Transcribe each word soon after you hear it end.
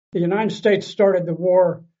The United States started the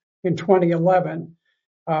war in 2011.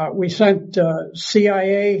 We sent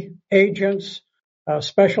CIA agents,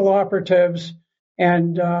 special operatives,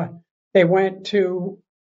 and they went to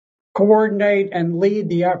coordinate and lead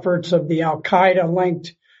the efforts of the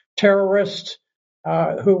al-Qaeda-linked terrorists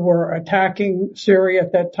who were attacking Syria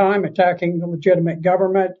at that time, attacking the legitimate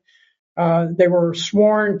government. They were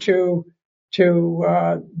sworn to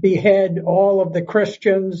behead all of the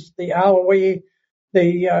Christians, the Alawi,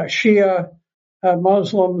 the Shia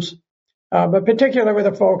Muslims, but particularly with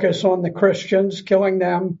a focus on the Christians, killing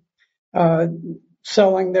them,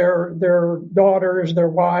 selling their daughters, their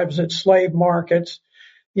wives at slave markets.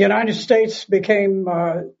 The United States became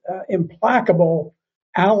implacable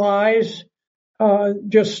allies. We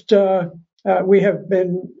have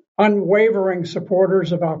been unwavering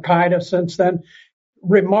supporters of Al-Qaeda since then,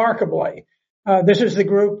 remarkably. This is the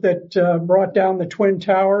group that brought down the Twin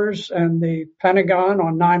Towers and the Pentagon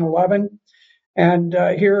on 9/11. And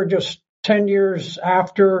here, just 10 years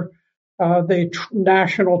after the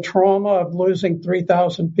national trauma of losing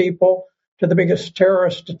 3,000 people to the biggest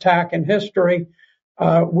terrorist attack in history,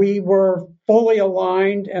 we were fully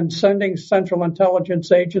aligned and sending Central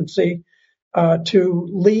Intelligence Agency to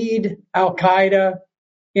lead Al-Qaeda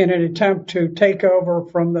in an attempt to take over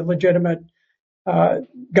from the legitimate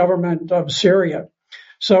government of Syria.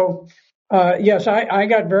 So, yes, I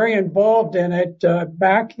got very involved in it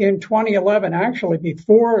back in 2011, actually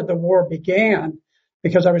before the war began,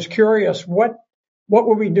 because I was curious what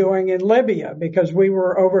were we doing in Libya, because we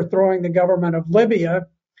were overthrowing the government of Libya,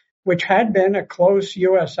 which had been a close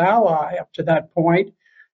U.S. ally up to that point.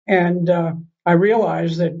 And I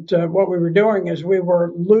realized that what we were doing is we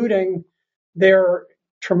were looting their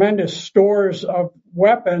tremendous stores of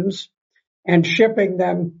weapons and shipping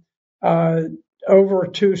them over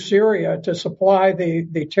to Syria to supply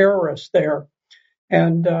the terrorists there.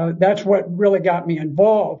 And that's what really got me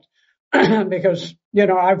involved because,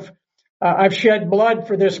 I've shed blood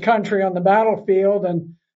for this country on the battlefield,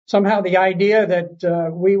 and somehow the idea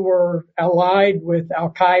that we were allied with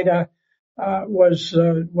Al-Qaeda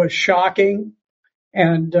was shocking.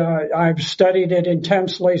 And I've studied it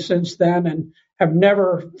intensely since then and have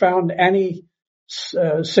never found any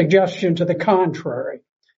suggestion to the contrary.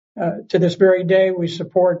 To this very day, we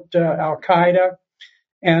support Al-Qaeda,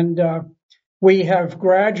 and we have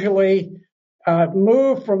gradually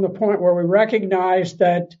moved from the point where we recognize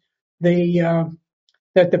that the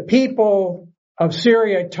people of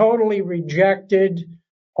Syria totally rejected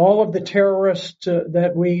all of the terrorists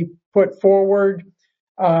that we put forward,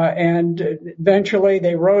 and eventually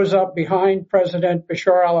they rose up behind President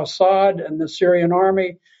Bashar al-Assad and the Syrian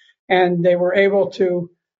army, and they were able to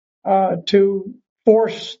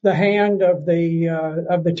force the hand of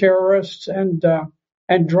the terrorists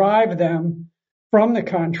and drive them from the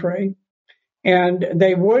country. And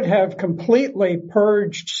they would have completely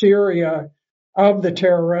purged Syria of the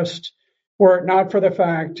terrorists were it not for the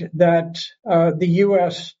fact that the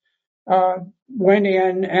U.S. Went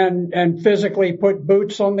in and physically put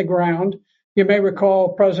boots on the ground. You may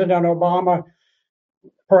recall President Obama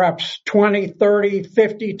perhaps 20, 30,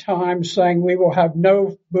 50 times saying we will have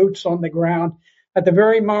no boots on the ground. At the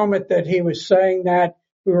very moment that he was saying that,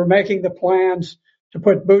 we were making the plans to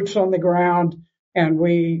put boots on the ground, and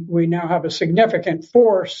we now have a significant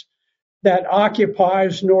force that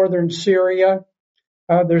occupies northern Syria.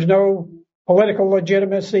 There's no political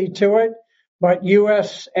legitimacy to it, but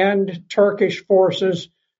U.S. and Turkish forces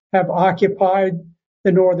have occupied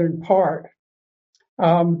the northern part.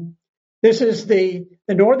 This is the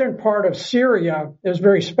northern part of Syria is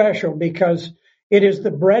very special because it is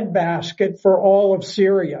the breadbasket for all of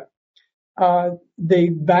Syria. The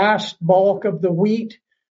vast bulk of the wheat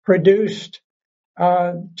produced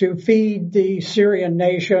to feed the Syrian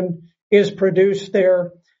nation is produced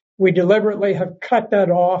there. We deliberately have cut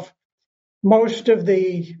that off. Most of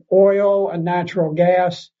the oil and natural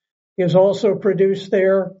gas is also produced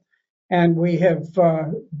there. And we have,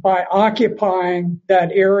 by occupying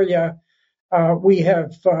that area, we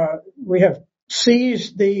have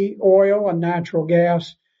seized the oil and natural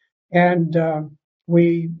gas, and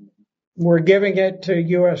we're giving it to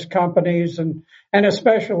U.S. companies and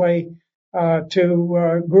especially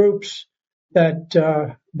to groups that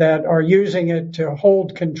are using it to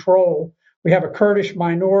hold control. We have a Kurdish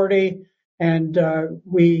minority, and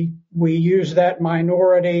we use that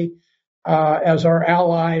minority as our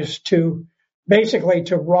allies to basically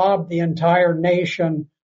to rob the entire nation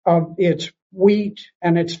of its wheat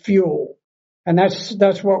and its fuel. And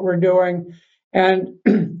that's what we're doing. And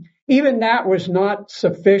even that was not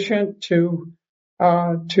sufficient to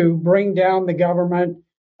bring down the government.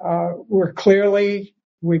 We're clearly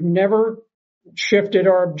We've never shifted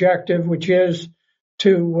our objective, which is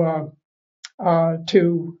to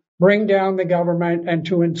bring down the government and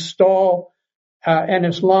to install an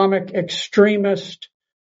Islamic extremist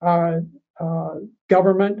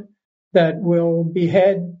government that will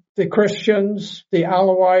behead the Christians, the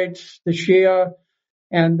Alawites, the Shia,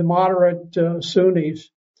 and the moderate Sunnis.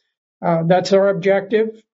 That's our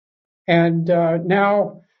objective. And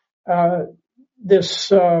now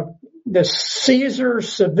this Caesar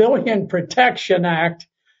Civilian Protection Act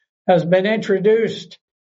has been introduced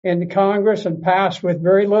in Congress and passed with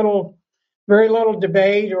very little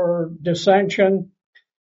debate or dissension.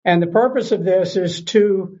 And the purpose of this is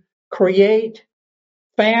to create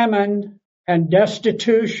famine and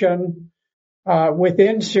destitution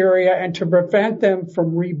within Syria and to prevent them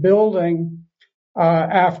from rebuilding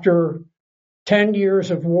after 10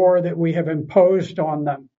 years of war that we have imposed on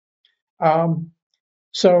them.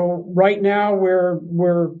 So right now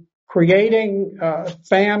we're creating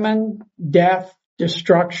famine, death,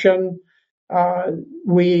 destruction.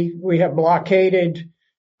 We have blockaded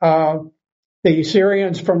the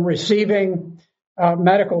Syrians from receiving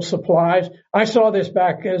medical supplies. I saw this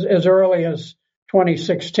back as early as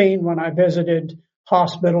 2016 when I visited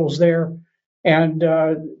hospitals there, and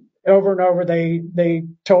over and over they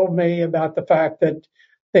told me about the fact that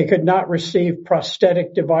they could not receive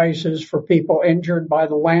prosthetic devices for people injured by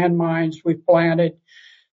the landmines we've planted,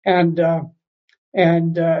 and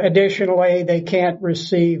additionally they can't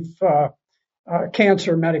receive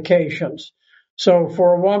cancer medications. So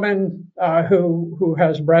for a woman who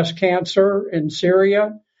has breast cancer in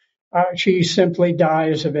Syria, she simply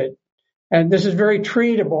dies of it. And this is very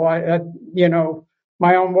treatable.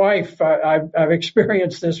 My own wife, I've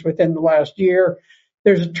experienced this within the last year.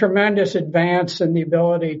 There's a tremendous advance in the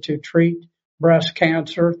ability to treat breast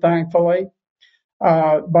cancer, thankfully.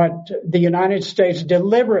 But the United States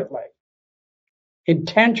deliberately,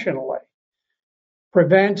 intentionally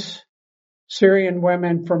prevents Syrian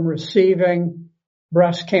women from receiving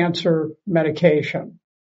breast cancer medication.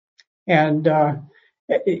 And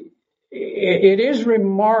it is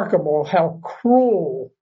remarkable how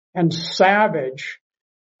cruel and savage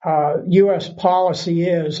U.S. policy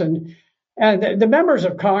is. And the members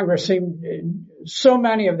of Congress seem, so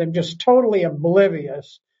many of them, just totally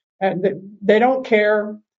oblivious. And they don't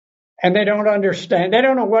care and they don't understand. They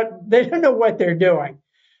don't know what they're doing.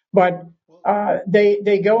 But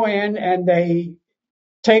they go in and they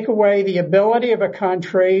take away the ability of a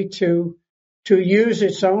country to use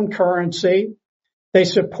its own currency. They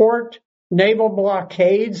support naval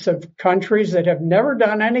blockades of countries that have never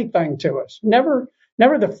done anything to us. Never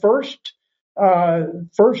the first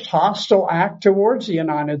hostile act towards the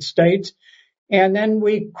United States. And then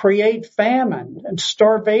we create famine and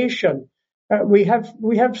starvation. We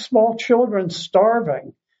have small children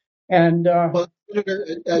starving, and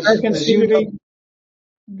Americans seem to be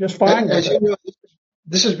just fine with it.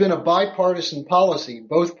 This has been a bipartisan policy.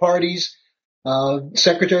 Both parties,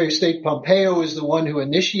 Secretary of State Pompeo is the one who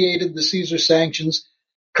initiated the Caesar sanctions.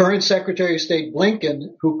 Current Secretary of State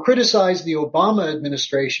Blinken, who criticized the Obama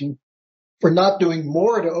administration for not doing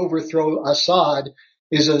more to overthrow Assad,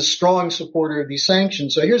 is a strong supporter of these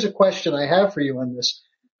sanctions. So here's a question I have for you on this.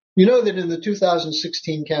 You know that in the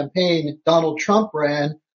 2016 campaign, Donald Trump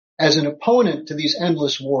ran as an opponent to these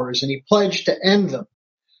endless wars, and he pledged to end them.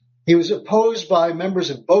 He was opposed by members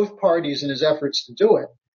of both parties in his efforts to do it.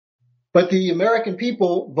 But the American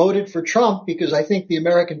people voted for Trump because I think the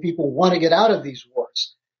American people want to get out of these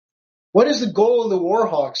wars. What is the goal of the war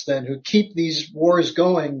hawks then who keep these wars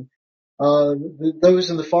going? Those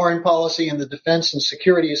in the foreign policy and the defense and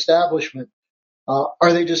security establishment,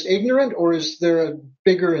 are they just ignorant, or is there a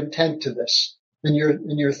bigger intent to this in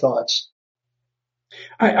your thoughts?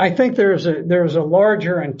 I think there's a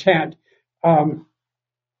larger intent.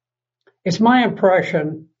 It's my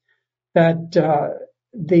impression that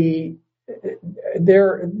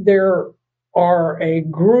there are a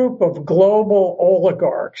group of global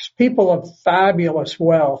oligarchs, people of fabulous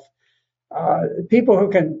wealth, people who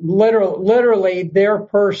can literally their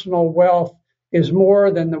personal wealth is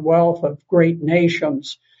more than the wealth of great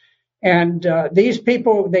nations. And these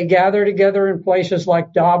people, they gather together in places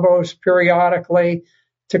like Davos periodically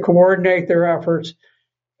to coordinate their efforts.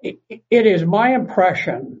 It is my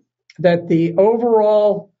impression that the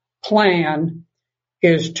overall plan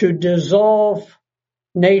is to dissolve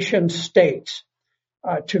nation states,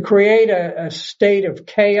 to create a state of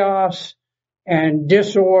chaos and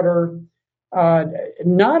disorder,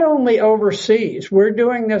 not only overseas. We're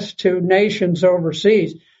doing this to nations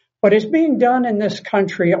overseas, but it's being done in this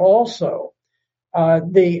country also.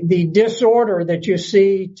 The disorder that you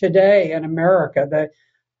see today in America,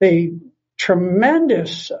 the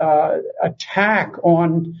tremendous attack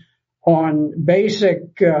on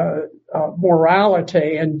basic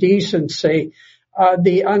morality and decency,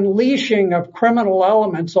 the unleashing of criminal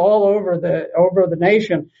elements all over the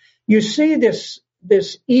nation. You see this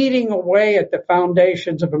eating away at the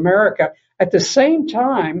foundations of America at the same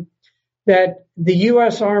time that the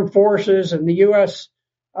U.S. Armed Forces and the U.S.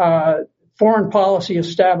 Foreign policy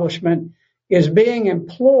establishment is being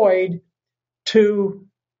employed to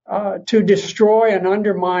destroy and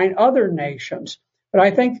undermine other nations. But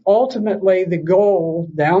I think ultimately the goal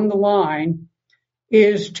down the line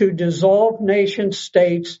is to dissolve nation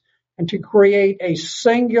states and to create a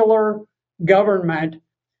singular government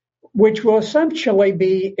which will essentially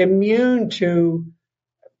be immune to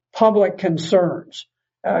public concerns.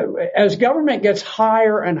 As government gets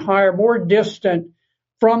higher and higher, more distant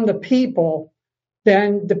from the people,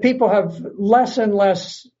 then the people have less and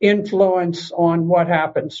less influence on what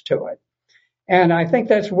happens to it. And I think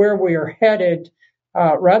that's where we are headed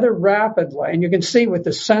rather rapidly. And you can see with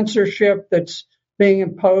the censorship that's being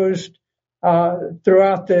imposed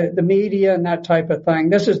throughout the media and that type of thing,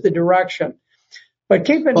 this is the direction. But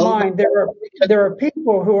keep in mind, there are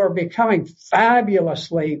people who are becoming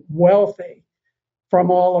fabulously wealthy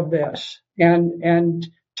from all of this. And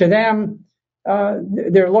to them,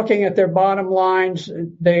 they're looking at their bottom lines.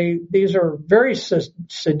 These are very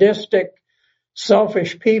sadistic,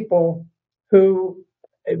 selfish people who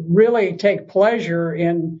really take pleasure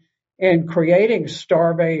in creating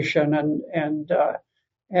starvation and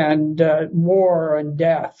war and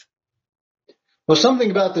death. Well,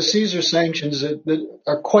 something about the Caesar sanctions that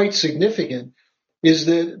are quite significant is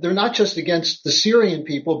that they're not just against the Syrian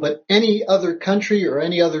people, but any other country or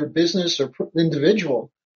any other business or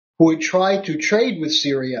individual who would try to trade with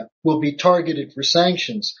Syria will be targeted for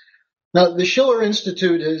sanctions. Now, the Schiller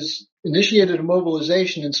Institute has initiated a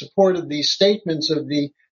mobilization in support of the statements of the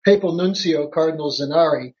papal nuncio, Cardinal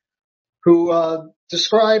Zinari, who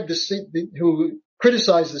who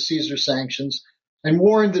criticized the Caesar sanctions and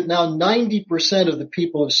warned that now 90% of the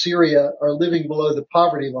people of Syria are living below the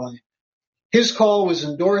poverty line. His call was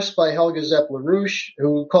endorsed by Helga Zepp-LaRouche,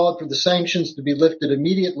 who called for the sanctions to be lifted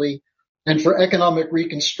immediately and for economic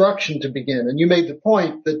reconstruction to begin. And you made the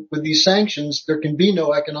point that with these sanctions, there can be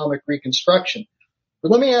no economic reconstruction.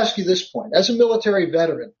 But let me ask you this point. As a military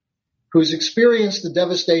veteran who's experienced the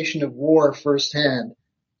devastation of war firsthand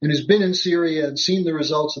and who's been in Syria and seen the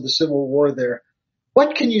results of the civil war there,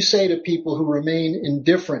 what can you say to people who remain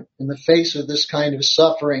indifferent in the face of this kind of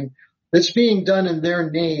suffering that's being done in their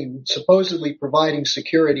name, supposedly providing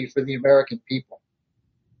security for the American people?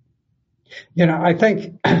 You know, I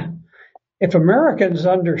think if Americans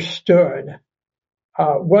understood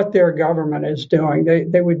what their government is doing,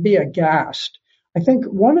 they would be aghast. I think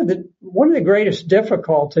one of the greatest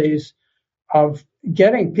difficulties of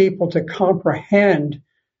getting people to comprehend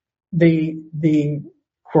the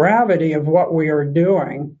gravity of what we are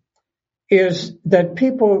doing is that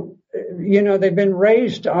people, you know, they've been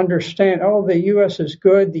raised to understand, oh, the U.S. is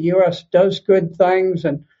good, the U.S. does good things,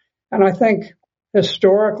 and I think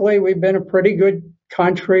historically we've been a pretty good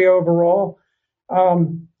country overall.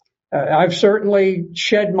 I've certainly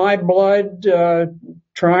shed my blood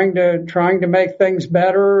trying to make things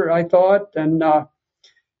better, I thought,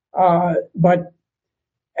 but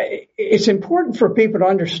it's important for people to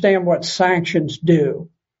understand what sanctions do.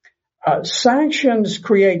 Sanctions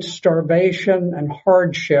create starvation and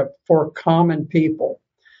hardship for common people.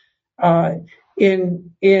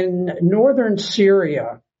 In northern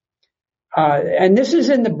Syria, and this is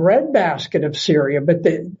in the breadbasket of Syria, but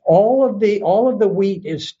all of the wheat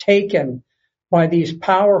is taken by these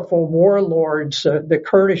powerful warlords, the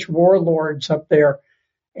Kurdish warlords up there,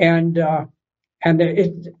 and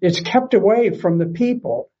it's kept away from the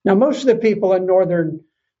people. Now, most of the people in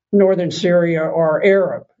northern Syria are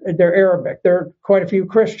Arab. They're Arabic. There are quite a few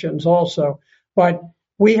Christians also, but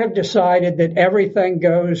we have decided that everything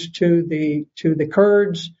goes to the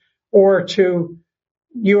Kurds or to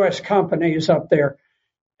U.S. companies up there.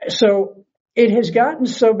 So it has gotten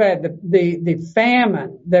so bad that the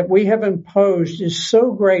famine that we have imposed is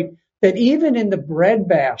so great that even in the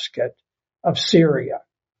breadbasket of Syria,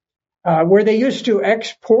 where they used to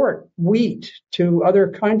export wheat to other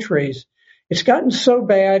countries, it's gotten so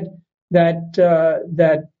bad that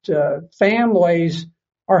families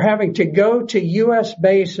are having to go to U.S.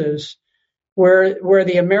 bases where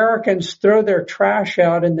the Americans throw their trash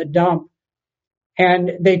out in the dump,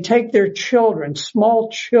 and they take their children, small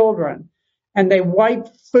children, and they wipe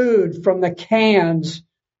food from the cans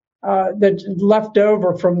that's left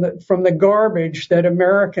over from the garbage that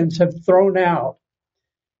Americans have thrown out.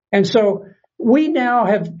 And so we now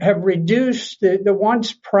have reduced the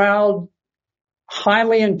once proud,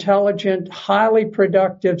 highly intelligent, highly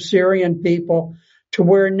productive Syrian people to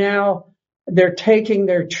where now they're taking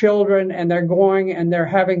their children and they're going and they're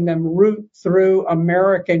having them root through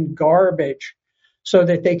American garbage so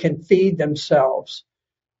that they can feed themselves.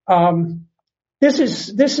 This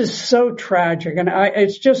is so tragic, and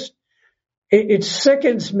it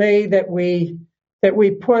sickens me that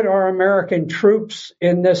we put our American troops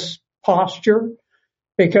in this posture,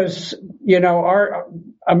 because our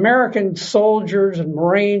American soldiers and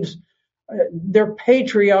Marines, they're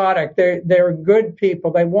patriotic, they're good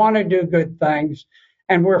people, they want to do good things,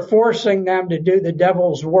 and we're forcing them to do the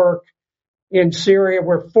devil's work in Syria.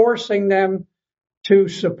 We're forcing them to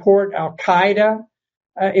support Al Qaeda,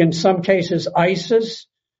 in some cases ISIS,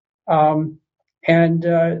 and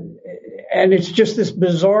it's just this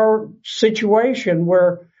bizarre situation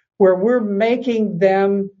where we're making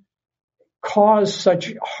them cause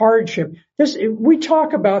such hardship. We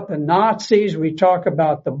talk about the Nazis, we talk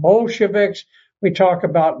about the Bolsheviks, we talk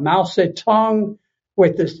about Mao Zedong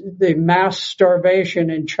with the mass starvation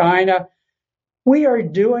in China. We are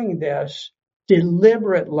doing this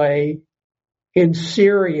deliberately in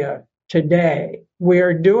Syria today. We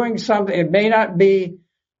are doing something. It may not be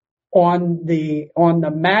on the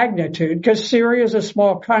magnitude, because Syria is a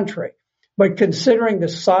small country, but considering the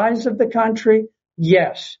size of the country,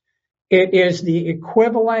 yes, it is the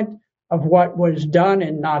equivalent of what was done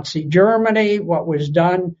in Nazi Germany, what was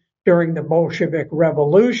done during the Bolshevik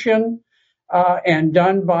Revolution, and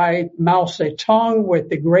done by Mao Zedong with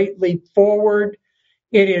the Great Leap Forward.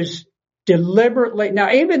 It is deliberately,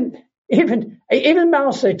 now even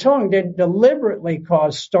Mao Zedong didn't deliberately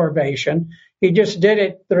cause starvation. He just did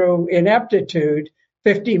it through ineptitude.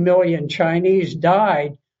 50 million Chinese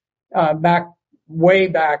died way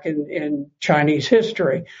back in Chinese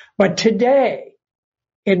history. But today,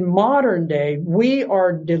 in modern day, we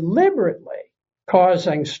are deliberately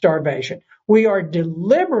causing starvation. We are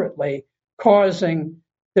deliberately causing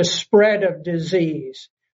the spread of disease.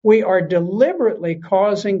 We are deliberately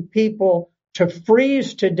causing people to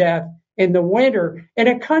freeze to death in the winter in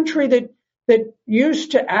a country that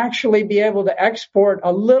used to actually be able to export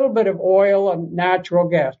a little bit of oil and natural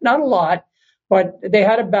gas. Not a lot, but they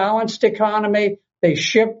had a balanced economy. They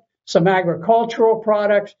shipped some agricultural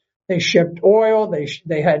products. They shipped oil.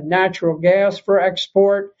 They had natural gas for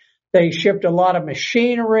export. They shipped a lot of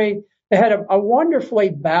machinery. They had a wonderfully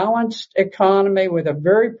balanced economy with a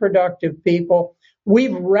very productive people.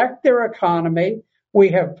 We've wrecked their economy. We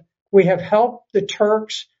have helped the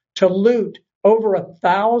Turks to loot over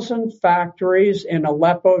 1,000 factories in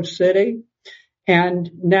Aleppo City.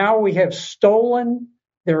 And now we have stolen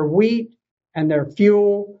their wheat and their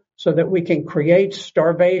fuel so that we can create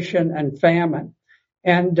starvation and famine.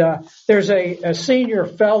 And there's a senior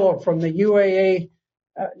fellow from the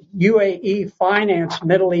UAE Finance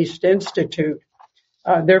Middle East Institute.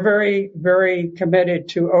 They're very, very committed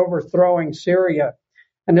to overthrowing Syria.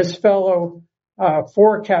 And this fellow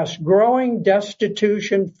forecasts growing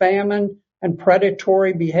destitution, famine, and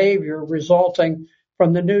predatory behavior resulting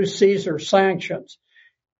from the new Caesar sanctions.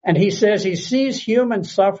 And he says he sees human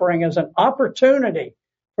suffering as an opportunity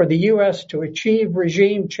for the U.S. to achieve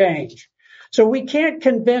regime change. So we can't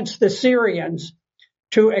convince the Syrians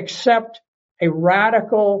to accept a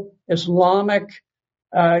radical Islamic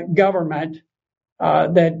government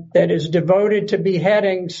that is devoted to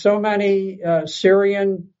beheading so many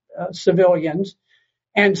Syrian civilians.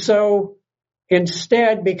 And so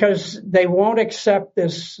instead, because they won't accept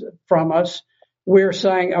this from us, we're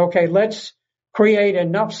saying, okay, let's create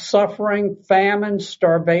enough suffering, famine,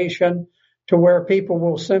 starvation to where people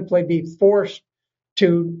will simply be forced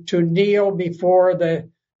to kneel before the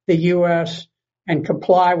U.S. and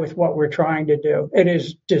comply with what we're trying to do. It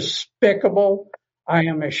is despicable. I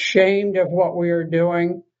am ashamed of what we are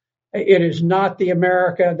doing. It is not the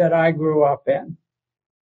America that I grew up in.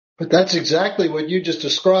 But that's exactly what you just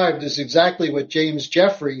described, is exactly what James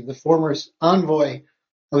Jeffrey, the former envoy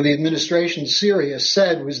of the administration in Syria,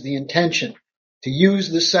 said was the intention, to use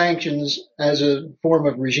the sanctions as a form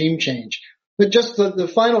of regime change. But just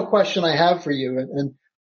the final question I have for you, and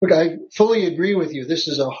look, I fully agree with you. This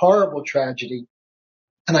is a horrible tragedy,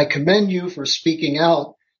 and I commend you for speaking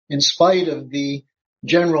out in spite of the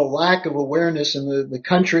general lack of awareness in the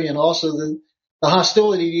country, and also the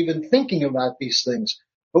hostility to even thinking about these things.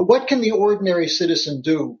 But what can the ordinary citizen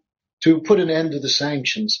do to put an end to the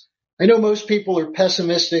sanctions? I know most people are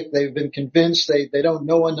pessimistic. They've been convinced they don't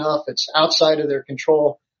know enough. It's outside of their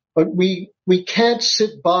control. But we can't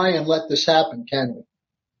sit by and let this happen, can we?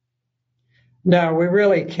 No, we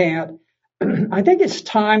really can't. I think it's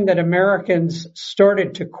time that Americans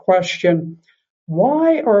started to question,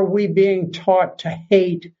 why are we being taught to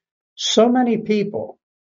hate so many people?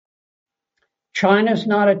 China's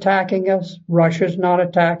not attacking us. Russia's not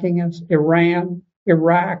attacking us. Iran,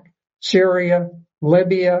 Iraq, Syria,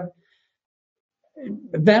 Libya,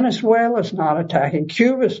 Venezuela's not attacking.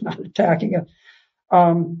 Cuba's not attacking us.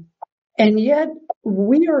 And yet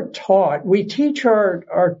we are taught, we teach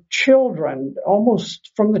our children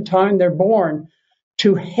almost from the time they're born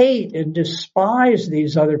to hate and despise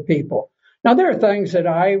these other people. Now, there are things that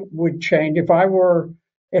I would change if I were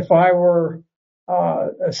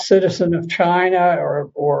a citizen of China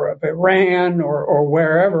or of Iran or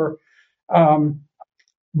wherever.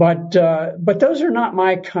 But those are not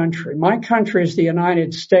my country. My country is the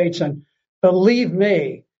United States. And believe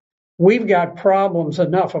me, we've got problems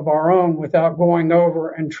enough of our own without going over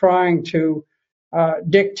and trying to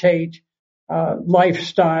dictate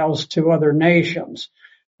lifestyles to other nations.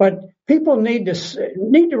 But people need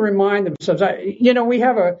to remind themselves.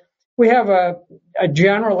 We have a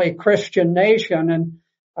generally Christian nation,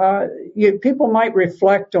 and people might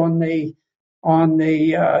reflect on the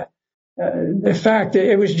fact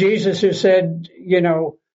that it was Jesus who said,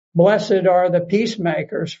 blessed are the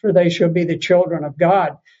peacemakers, for they shall be the children of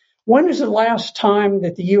God. When is the last time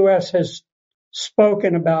that the U.S. has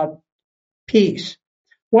spoken about peace?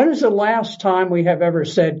 When is the last time we have ever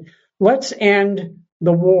said, let's end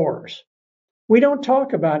the wars? We don't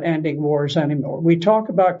talk about ending wars anymore. We talk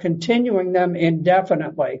about continuing them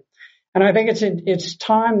indefinitely. And I think it's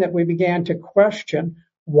time that we began to question,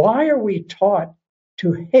 why are we taught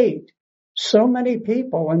to hate so many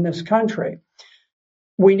people in this country?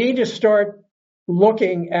 We need to start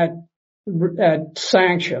looking at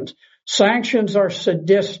sanctions. Sanctions are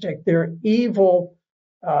sadistic. They're evil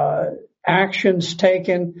actions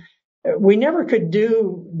taken. We never could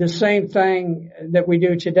do the same thing that we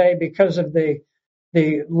do today because of the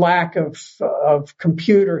lack of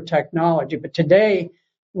computer technology. But today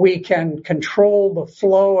we can control the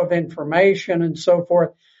flow of information and so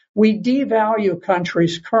forth. We devalue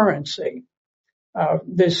countries' currency.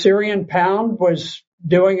 The Syrian pound was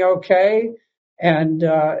doing okay, and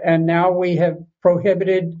now we have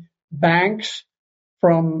prohibited banks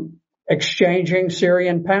from exchanging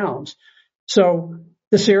Syrian pounds. So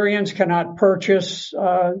the Syrians cannot purchase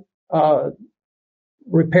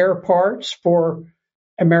repair parts for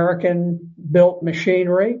American-built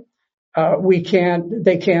machinery.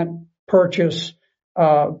 They can't purchase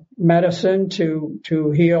medicine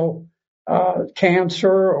to heal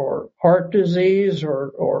cancer or heart disease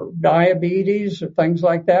or diabetes or things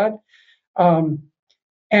like that.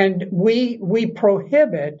 And we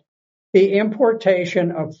prohibit the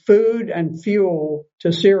importation of food and fuel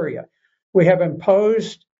to Syria. We have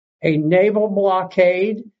imposed a naval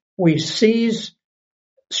blockade. We seize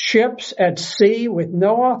ships at sea with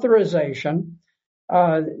no authorization.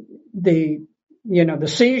 The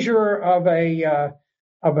seizure of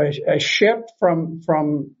a ship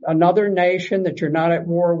from another nation that you're not at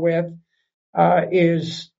war with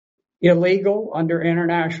is illegal under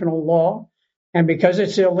international law. And because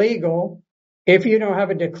it's illegal, if you don't have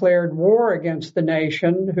a declared war against the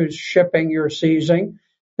nation whose shipping you're seizing,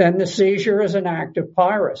 then the seizure is an act of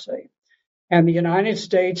piracy. And the United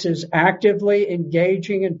States is actively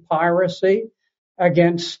engaging in piracy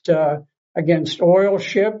against oil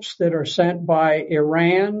ships that are sent by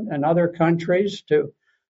Iran and other countries to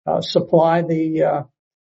supply the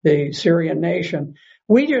Syrian nation.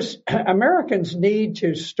 Americans need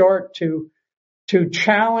to start to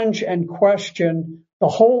challenge and question the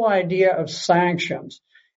whole idea of sanctions.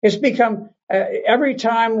 It's become every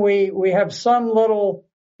time we have some little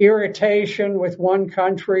irritation with one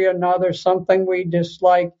country or another, something we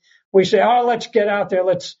dislike, we say, oh, let's get out there,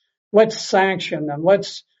 let's sanction them,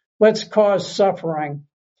 let's cause suffering.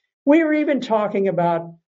 We are even talking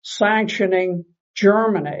about sanctioning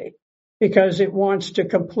Germany because it wants to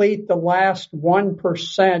complete the last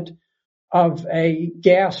 1% of a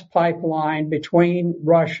gas pipeline between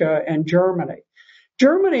Russia and Germany.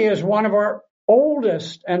 Germany is one of our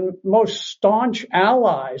oldest and most staunch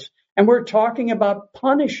allies, and we're talking about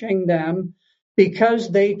punishing them because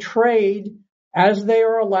they trade as they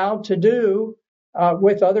are allowed to do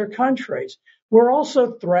with other countries. We're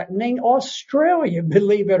also threatening Australia,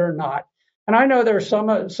 believe it or not. And I know there's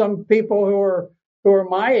some people who are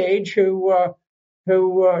my age who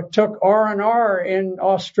took R&R in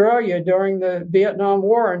Australia during the Vietnam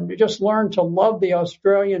War and just learned to love the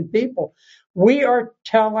Australian people. We are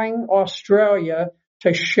telling Australia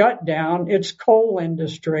to shut down its coal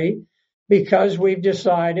industry because we've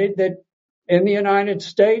decided that in the United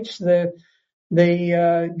States, the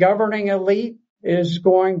the governing elite is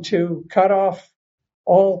going to cut off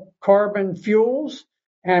all carbon fuels,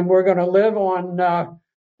 and we're going to live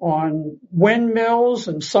on windmills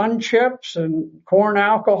and sun chips and corn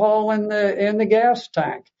alcohol in the gas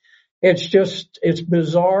tank. It's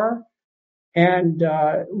bizarre, and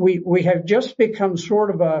we have just become sort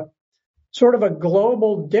of a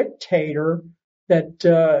global dictator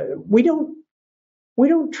that we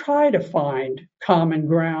don't try to find common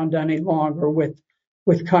ground any longer with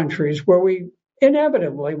countries where we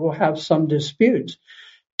inevitably will have some disputes.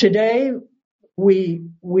 Today,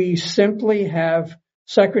 we simply have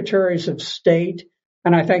secretaries of state,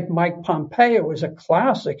 and I think Mike Pompeo is a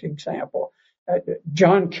classic example.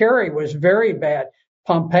 John Kerry was very bad.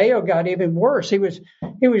 Pompeo got even worse. He was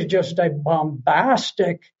just a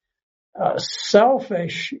bombastic,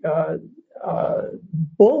 selfish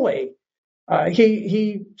bully.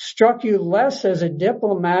 He struck you less as a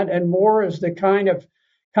diplomat and more as the kind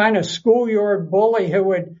of schoolyard bully who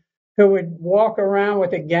would walk around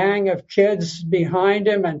with a gang of kids behind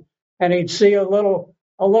him, and he'd see a little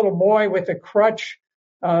boy with a crutch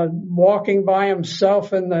walking by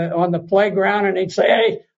himself on the playground, and he'd say,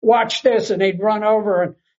 "Hey, watch this," and he'd run over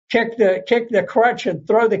and kick the crutch and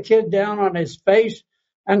throw the kid down on his face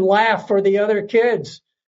and laugh for the other kids.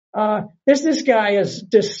 This guy is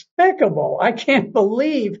despicable. I can't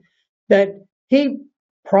believe that he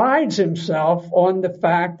prides himself on the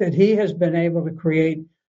fact that he has been able to create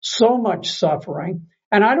so much suffering.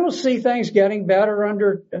 And I don't see things getting better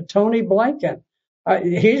under Tony Blinken.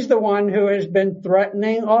 He's the one who has been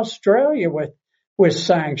threatening Australia with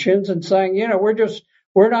sanctions and saying,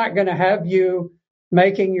 we're not going to have you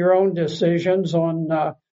making your own decisions on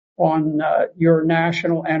your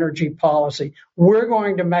national energy policy. We're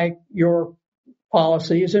going to make your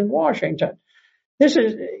policies in Washington.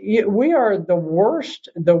 We are the worst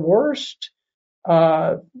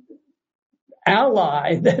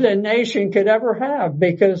ally that a nation could ever have,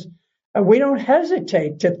 because we don't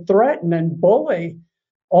hesitate to threaten and bully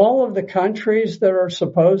all of the countries that are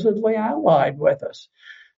supposedly allied with us.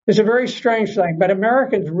 It's a very strange thing, but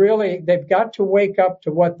Americans they've got to wake up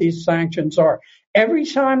to what these sanctions are. Every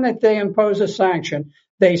time that they impose a sanction,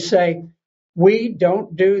 they say, we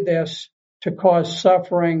don't do this to cause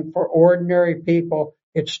suffering for ordinary people.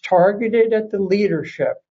 It's targeted at the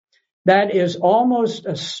leadership. That is almost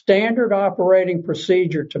a standard operating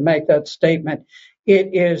procedure to make that statement.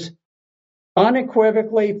 It is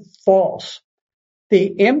unequivocally false. The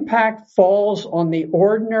impact falls on the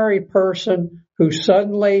ordinary person who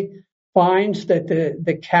suddenly finds that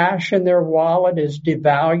the cash in their wallet is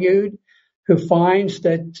devalued, who finds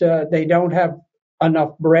that they don't have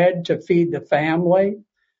enough bread to feed the family,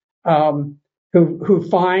 who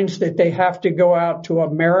finds that they have to go out to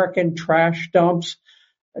American trash dumps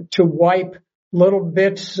to wipe little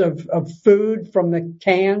bits of food from the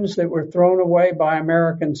cans that were thrown away by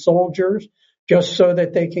American soldiers just so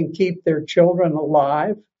that they can keep their children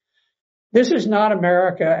alive. This is not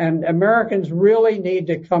America, and Americans really need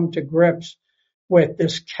to come to grips with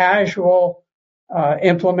this casual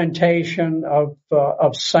implementation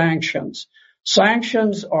of sanctions.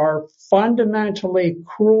 Sanctions are fundamentally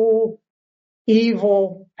cruel,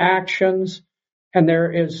 evil actions, and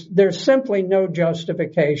there's simply no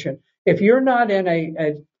justification. If you're not in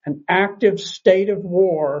an active state of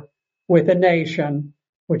war with a nation,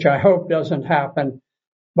 which I hope doesn't happen,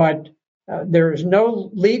 but there is no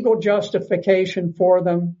legal justification for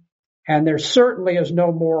them, and there certainly is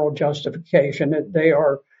no moral justification. They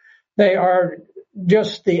are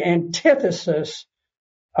just the antithesis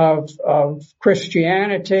of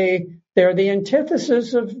Christianity. They're the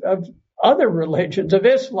antithesis of other religions, of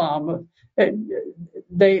Islam.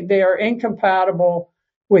 They are incompatible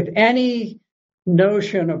with any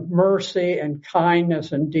notion of mercy and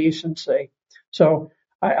kindness and decency. So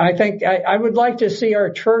I think I would like to see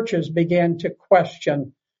our churches begin to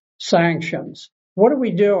question sanctions. What are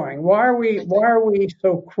we doing? Why are we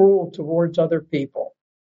so cruel towards other people?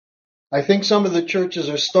 I think some of the churches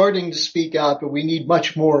are starting to speak out, but we need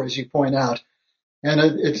much more, as you point out. And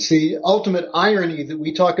it's the ultimate irony that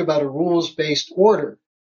we talk about a rules-based order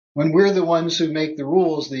when we're the ones who make the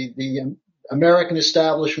rules, the American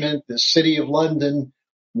establishment, the City of London,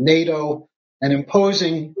 NATO, and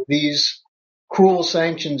imposing these cruel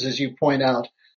sanctions, as you point out.